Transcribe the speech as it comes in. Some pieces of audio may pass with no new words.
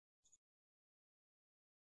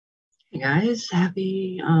Hey guys,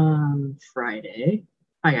 happy Friday.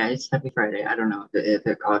 Hi guys, happy Friday. I don't know if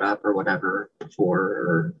it caught up or whatever before,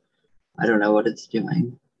 or I don't know what it's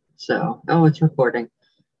doing. So, oh, it's recording.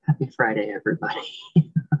 Happy Friday, everybody.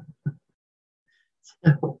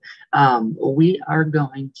 So, we are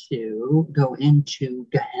going to go into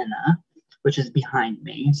Gehenna, which is behind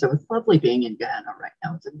me. So it's lovely being in Gehenna right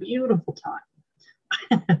now. It's a beautiful time.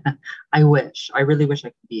 I really wish I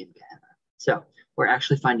could be in Gehenna. So we're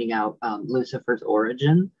actually finding out Lucifer's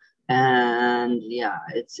origin. And yeah,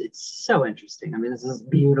 it's so interesting. I mean, this is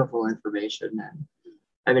beautiful information. And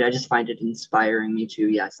I mean, I just find it inspiring me to,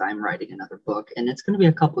 yes, I'm writing another book. And it's going to be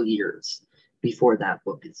a couple years before that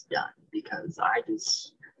book is done because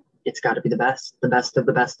it's got to be the best of the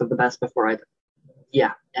best of the best before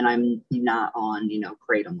yeah. And I'm not on,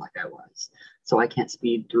 Kratom like I was. So I can't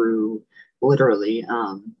speed through literally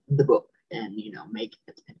the book and make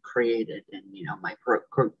it and create it, and my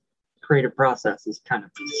creative process is kind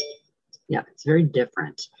of, yeah, it's very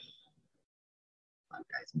different. Oh,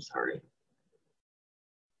 guys, I'm sorry.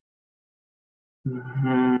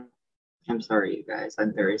 I'm sorry, you guys.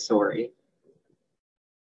 I'm very sorry.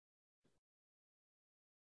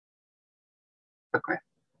 Okay,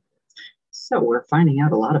 so we're finding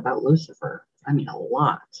out a lot about Lucifer. I mean, a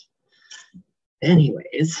lot.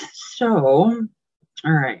 Anyways, so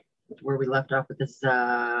all right, where we left off with this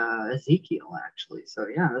Ezekiel, actually. So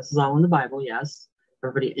yeah, this is all in the Bible. Yes,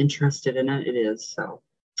 everybody interested in it, it is. So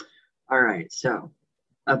all right, so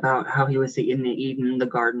about how he was in Eden, the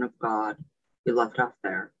garden of God. We left off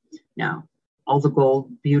there. Now, all the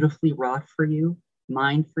gold beautifully wrought for you,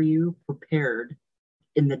 mined for you, prepared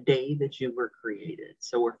in the day that you were created.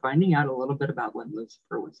 So we're finding out a little bit about when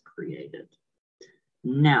Lucifer was created.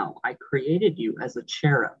 Now, I created you as a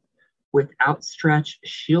cherub with outstretched,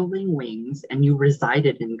 shielding wings, and you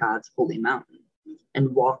resided in God's holy mountain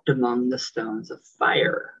and walked among the stones of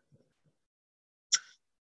fire.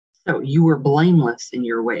 So you were blameless in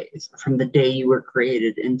your ways from the day you were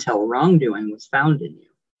created until wrongdoing was found in you.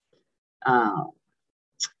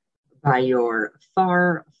 By your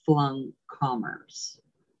far-flung commerce.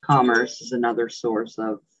 Commerce is another source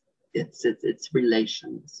of its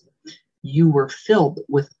relations. You were filled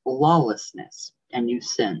with lawlessness, and you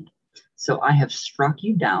sinned. So I have struck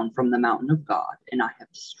you down from the mountain of God, and I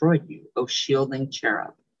have destroyed you, O shielding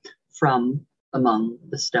cherub, from among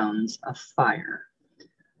the stones of fire.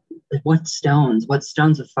 What stones? What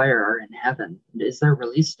stones of fire are in heaven? Is there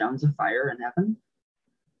really stones of fire in heaven?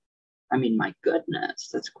 I mean, my goodness,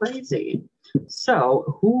 that's crazy.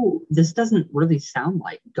 So this doesn't really sound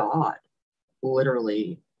like God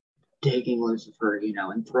literally taking Lucifer,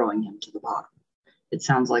 and throwing him to the bottom. It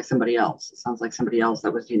sounds like somebody else. It sounds like somebody else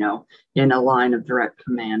that was, in a line of direct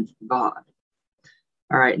command from God.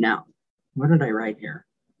 All right, now, what did I write here?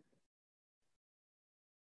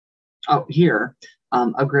 Oh, here,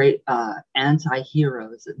 a great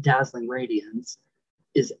anti-hero's dazzling radiance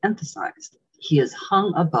is emphasized. He is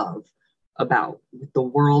hung about the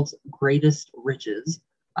world's greatest riches,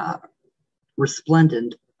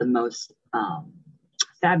 resplendent, the most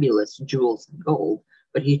fabulous jewels and gold,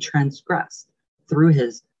 but he transgressed through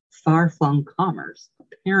his far-flung commerce,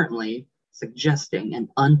 apparently suggesting an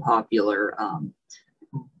unpopular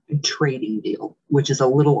trading deal, which is a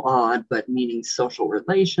little odd, but meaning social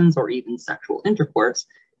relations or even sexual intercourse,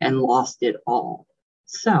 and lost it all.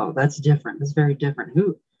 So that's different. That's very different.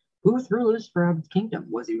 Who threw Lucifer out of the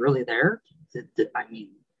kingdom? Was he really there? I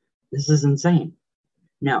mean, this is insane.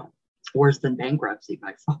 No, worse than bankruptcy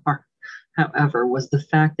by far, however, was the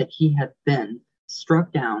fact that he had been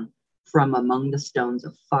struck down from among the stones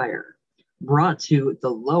of fire, brought to the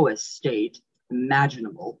lowest state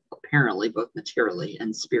imaginable, apparently both materially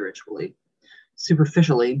and spiritually.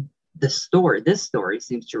 Superficially, this story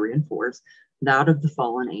seems to reinforce that of the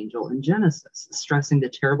fallen angel in Genesis, stressing the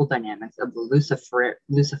terrible dynamics of the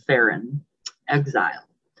Luciferian exile.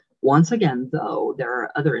 Once again, though, there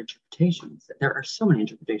are other interpretations. There are so many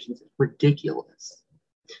interpretations, it's ridiculous.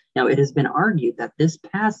 Now, it has been argued that this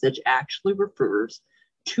passage actually refers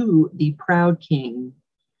to the proud king,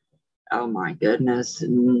 oh my goodness,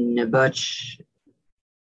 Nebuchadnezzar,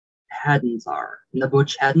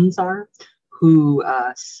 who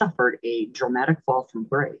suffered a dramatic fall from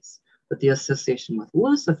grace. But the association with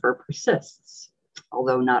Lucifer persists,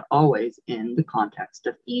 although not always in the context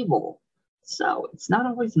of evil. So it's not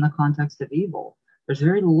always in the context of evil. There's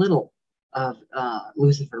very little of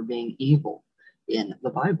Lucifer being evil in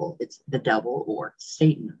the Bible. It's the devil or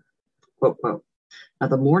Satan, quote, quote. Now,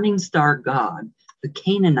 the morning star god, the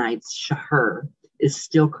Canaanites' Shahar, is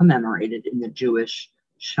still commemorated in the Jewish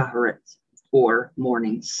Shaharit, or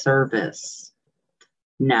morning service.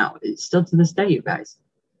 Now, it's still to this day, you guys.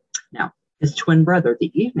 Now, his twin brother,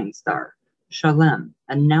 the evening star, Shalem,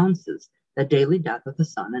 announces the daily death of the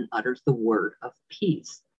sun and utters the word of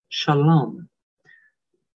peace, Shalom.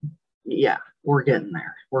 Yeah, we're getting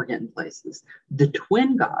there. We're getting places. The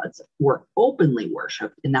twin gods were openly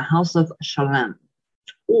worshipped in the house of Shalem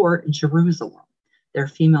or Jerusalem. Their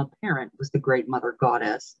female parent was the great mother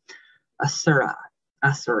goddess Asura,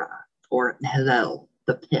 or Hillel,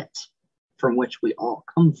 the pit from which we all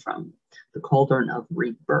come from, the cauldron of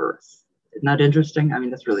rebirth. Isn't that interesting? I mean,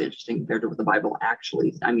 that's really interesting compared to what the Bible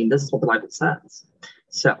actually, I mean, this is what the Bible says.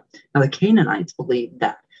 So now the Canaanites believed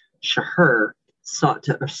that Shahar sought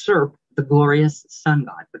to usurp the glorious sun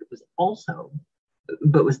god,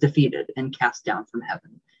 but was defeated and cast down from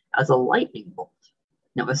heaven as a lightning bolt.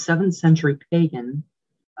 Now, a 7th century pagan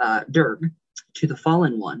dirge to the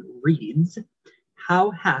fallen one reads, "How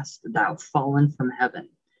hast thou fallen from heaven,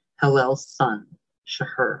 Hillel's son,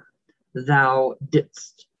 Shahar? Thou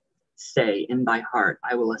didst say in thy heart,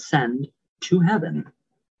 I will ascend to heaven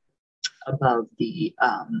above the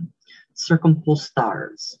circumpole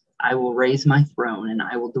stars. I will raise my throne, and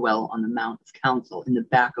I will dwell on the Mount of Council in the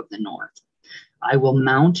back of the north. I will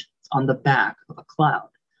mount on the back of a cloud.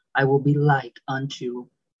 I will be like unto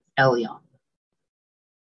Elion."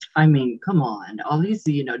 I mean, come on. All these,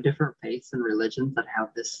 different faiths and religions that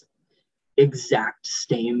have this exact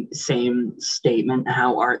same statement,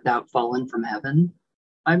 how art thou fallen from heaven?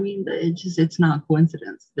 I mean, it's not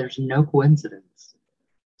coincidence. There's no coincidence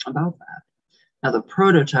about that. Now, the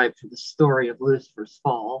prototype for the story of Lucifer's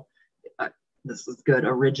fall, this is good,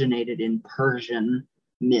 originated in Persian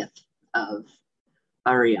myth of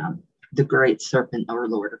Arion, the great serpent or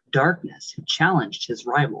lord of darkness, who challenged his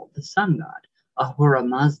rival, the sun god, Ahura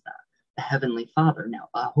Mazda, the heavenly father. Now,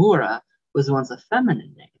 Ahura was once a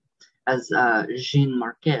feminine name. As Jean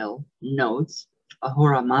Markel notes,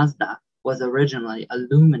 Ahura Mazda was originally a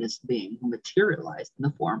luminous being who materialized in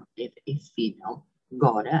the form of a female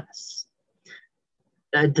goddess.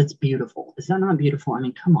 That's beautiful. Is that not beautiful? I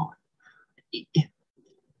mean, come on.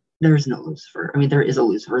 There's no Lucifer. I mean, there is a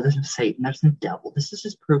Lucifer. There's no Satan. There's no devil. This is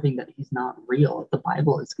just proving that he's not real. The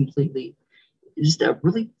Bible is completely just a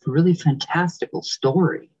really, really fantastical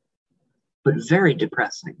story, but very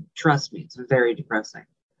depressing. Trust me, it's very depressing.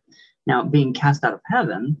 Now, being cast out of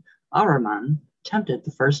heaven, Ahriman tempted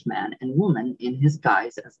the first man and woman in his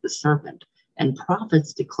guise as the serpent, and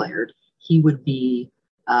prophets declared he would be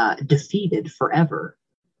defeated forever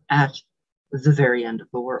at the very end of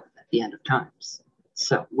the world, at the end of times.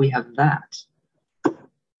 So we have that.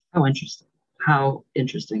 How interesting. How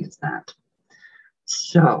interesting is that?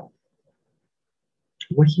 So,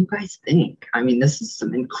 what do you guys think? I mean, this is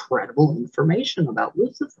some incredible information about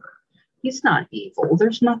Lucifer. He's not evil.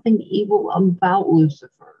 There's nothing evil about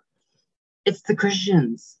Lucifer. It's the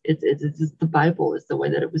Christians. It's the Bible. It's the way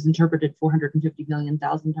that it was interpreted 450 million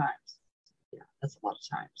thousand times. Yeah, that's a lot of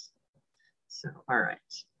times. So, all right.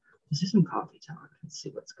 Let's do some coffee talk and see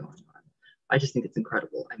what's going on. I just think it's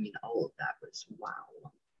incredible. I mean, all of that was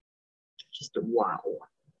wow. Just a wow.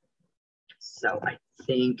 So I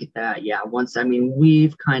think that, yeah,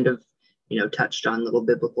 we've kind of, touched on little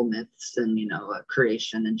biblical myths and,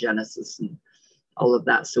 creation and Genesis and all of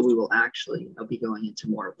that. So we will actually, be going into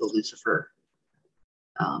more of the Lucifer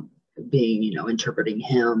being, interpreting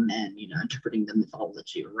him and, interpreting the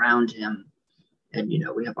mythology around him. And,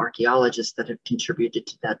 we have archaeologists that have contributed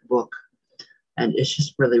to that book. And it's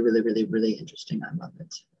just really, really, really, really interesting. I love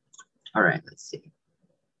it. All right, let's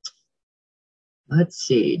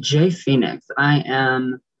see. Jay Phoenix. I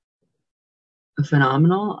am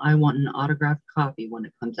phenomenal. I want an autographed copy when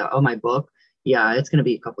it comes out. Oh, my book? Yeah, it's going to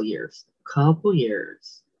be a couple years.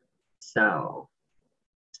 So,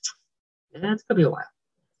 yeah, it's going to be a while.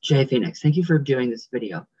 Jay Phoenix, thank you for doing this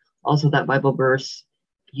video. Also, that Bible verse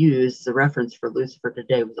used as a reference for Lucifer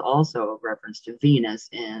today was also a reference to Venus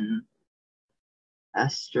in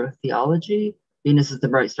astrotheology. Venus is the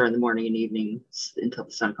bright star in the morning and evening until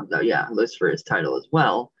the sun comes out. Yeah, Lucifer is title as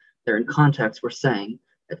well. They're in context. We're saying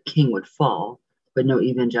that king would fall, but no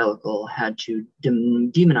evangelical had to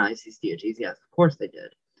demonize these deities. Yes, of course they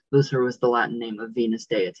did. Lucifer was the Latin name of Venus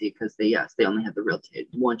deity because they only have the real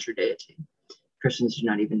one true deity. Christians do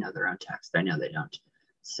not even know their own text. I know they don't.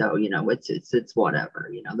 So, it's whatever,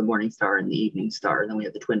 the morning star and the evening star. And then we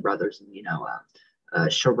have the twin brothers and,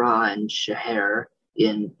 Shara and Shahar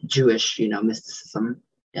in Jewish, mysticism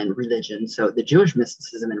and religion. So the Jewish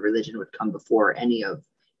mysticism and religion would come before any of,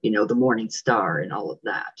 the morning star and all of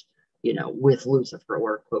that, with Lucifer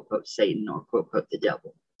or quote, quote, Satan or quote, quote, the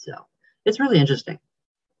devil. So it's really interesting.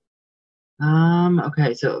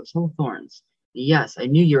 Okay, so Soul of Thorns. Yes, I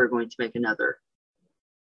knew you were going to make another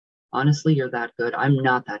Honestly, you're that good. I'm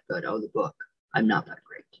not that good. Oh, the book. I'm not that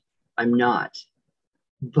great. I'm not.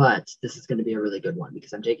 But this is going to be a really good one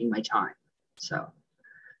because I'm taking my time. So,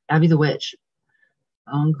 Abby the Witch.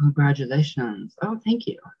 Oh, congratulations. Oh, thank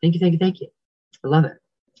you. Thank you, thank you, thank you. I love it.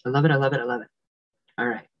 I love it, I love it, I love it. All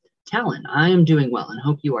right. Talon, I am doing well and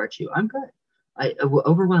hope you are too. I'm good.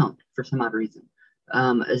 Overwhelmed for some odd reason.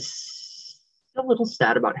 A little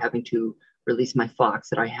sad about having to release my fox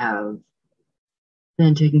that I have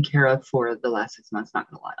been taken care of for the last 6 months, not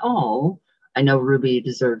gonna lie. Oh, I know Ruby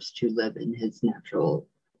deserves to live in his natural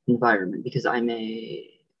environment because I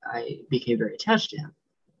became very attached to him.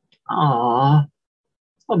 Aw.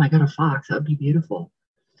 Oh my god, a fox. That would be beautiful.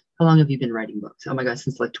 How long have you been writing books? Oh my god,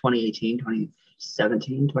 since like 2018,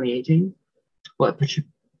 2017, 2018? What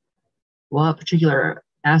particular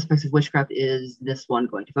aspects of witchcraft is this one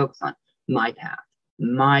going to focus on? My path.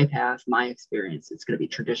 My path, my experience. It's going to be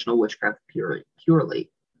traditional witchcraft purely.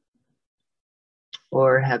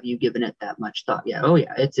 Or have you given it that much thought? Yeah. Oh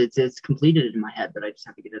yeah. It's completed in my head, but I just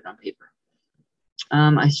have to get it on paper.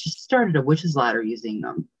 I just started a witch's ladder using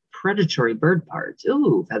predatory bird parts.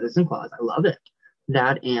 Ooh, feathers and claws. I love it.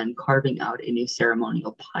 That and carving out a new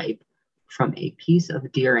ceremonial pipe from a piece of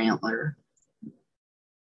deer antler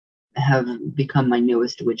have become my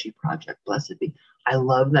newest witchy project. Blessed be. I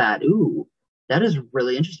love that. Ooh, that is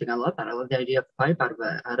really interesting. I love that. I love the idea of a pipe out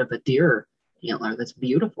of a deer antler. That's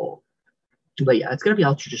beautiful. But yeah, it's gonna be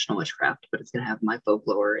all traditional witchcraft, but it's gonna have my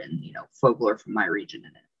folklore and folklore from my region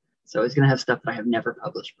in it. So it's gonna have stuff that I have never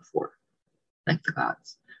published before. Thank the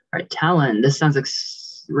gods. All right, Talon. This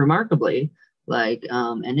sounds remarkably like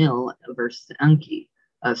Enlil versus Enki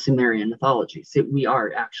of Sumerian mythology. So we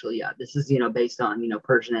are actually, yeah, this is, based on,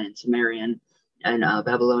 Persian and Sumerian and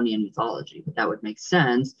Babylonian mythology. But that would make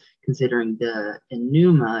sense considering the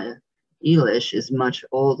Enuma Elish is a much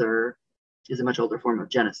older form of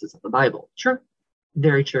Genesis of the Bible. True.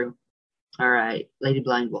 Very true. All right. Lady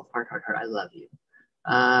Blind Wolf, heart, heart, heart. I love you.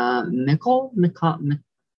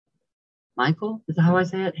 Michael, is that how I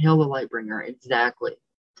say it? Hail the Lightbringer. Exactly.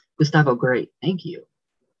 Gustavo, great. Thank you.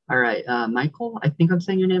 All right, Michael, I think I'm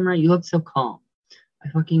saying your name right. You look so calm. I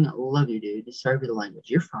fucking love you, dude. Sorry for the language.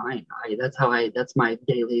 You're fine. That's my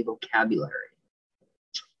daily vocabulary.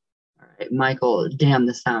 All right, Michael, damn,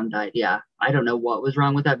 the sound died. Yeah, I don't know what was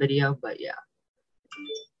wrong with that video, but yeah.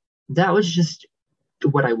 That was just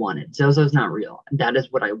what I wanted. Zozo's not real. That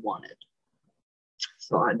is what I wanted.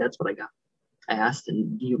 So that's what I got. I asked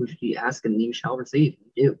and you ask and you shall receive.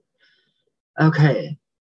 You do. Okay.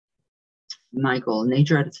 Michael,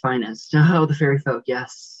 nature at its finest. Oh, the fairy folk,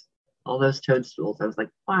 yes. All those toadstools. I was like,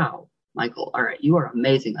 wow. Michael, all right, you are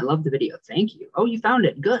amazing. I love the video. Thank you. Oh, you found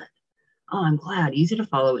it. Good. Oh, I'm glad. Easy to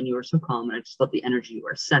follow, and you are so calm, and I just love the energy you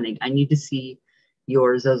are sending. I need to see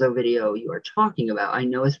your Zozo video you are talking about. I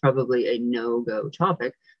know it's probably a no-go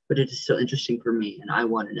topic, but it is still interesting for me, and I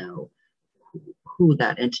want to know who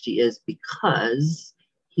that entity is because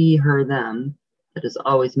he, her, them, that is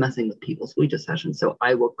always messing with people's Ouija sessions. So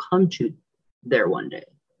I will come to there one day.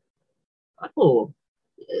 Oh,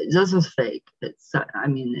 Zozo's fake. It's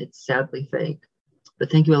sadly fake.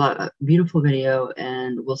 But thank you a lot. Beautiful video,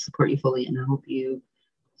 and we'll support you fully, and I hope you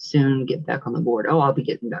soon get back on the board. Oh, I'll be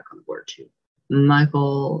getting back on the board too.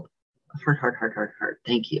 Michael, heart, heart, heart, heart, heart.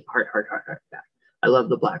 Thank you. Heart, heart, heart, heart, back. I love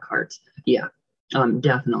the black hearts. Yeah,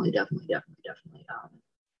 definitely.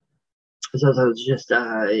 Zozo's just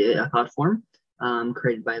a thought form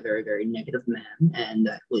created by a very, very negative man, and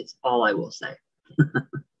that was all I will say.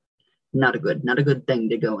 Not a good thing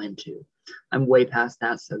to go into. I'm way past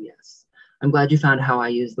that, so yes. I'm glad you found how I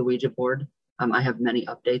use the Ouija board. I have many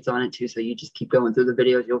updates on it too, so you just keep going through the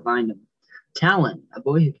videos, you'll find them. Talon, a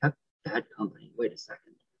boy who kept bad company. Wait a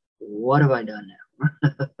second. What have I done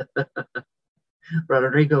now?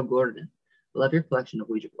 Rodrigo Gordon, love your collection of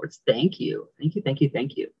Ouija boards. Thank you.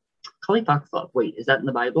 Cully Foxlove, wait, is that in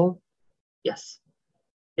the Bible? Yes,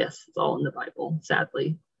 it's all in the Bible,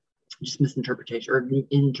 sadly. Just misinterpretation or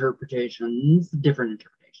interpretations, different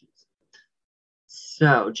interpretations.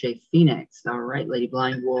 So, Jay Phoenix, all right, Lady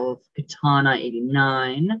Blind Wolf, Katana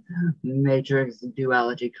 89, Matrix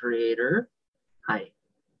Duality Creator. Hi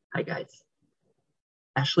guys.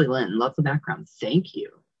 Ashley Lynn, love the background. Thank you.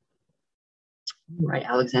 All right,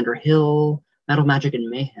 Alexander Hill, Metal Magic and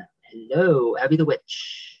Mayhem. Hello, Abby the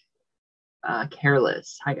Witch.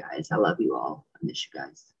 Careless. Hi guys, I love you all. I miss you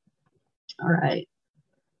guys. All right.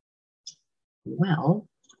 Well,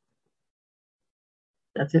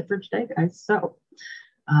 that's it for today, guys. So,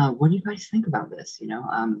 what do you guys think about this?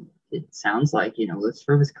 It sounds like,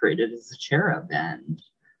 Lucifer was created as a cherub, and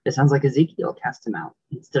it sounds like Ezekiel cast him out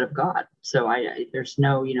instead of God. So there's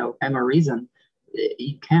no, rhyme or reason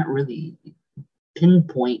you can't really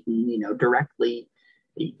pinpoint and, you know, directly.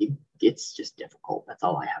 It's just difficult. That's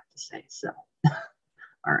all I have to say. So,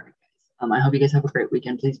 all right, guys. I hope you guys have a great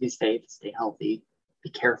weekend. Please be safe, stay healthy, be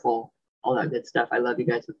careful, all that good stuff. I love you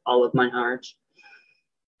guys with all of my heart.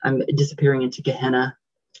 I'm disappearing into Gehenna,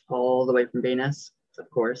 all the way from Venus, of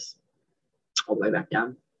course, all the way back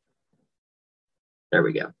down. There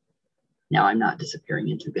we go. Now I'm not disappearing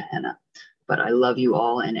into Gehenna. But I love you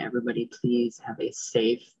all, and everybody, please have a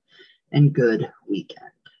safe and good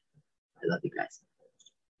weekend. I love you guys.